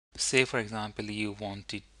Say for example you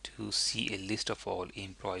wanted to see a list of all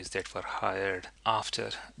employees that were hired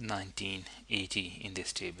after 1980 in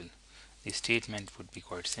this table. The statement would be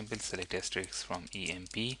quite simple. Select asterisk from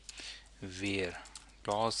EMP where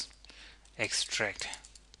clause extract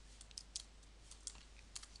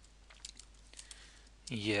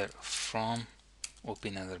year from,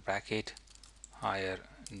 open another bracket, hire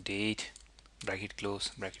date, bracket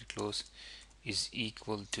close, is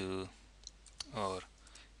equal to or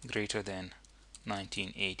greater than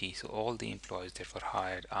 1980. So all the employees that were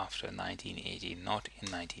hired after 1980, not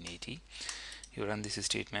in 1980. You run this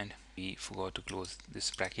statement. We forgot to close this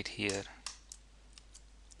bracket here,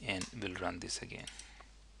 and we'll run this again.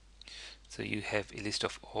 So you have a list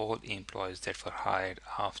of all employees that were hired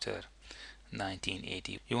after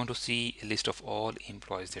 1980. You want to see a list of all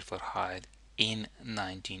employees that were hired in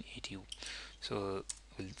 1980. So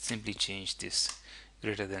we'll simply change this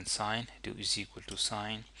greater than sign to is equal to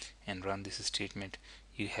sign and run this statement.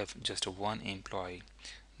 You have just one employee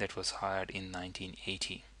that was hired in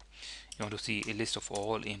 1980. You want to see a list of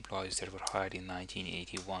all employees that were hired in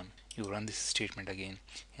 1981. You run this statement again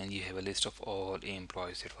and you have a list of all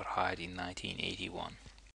employees that were hired in 1981.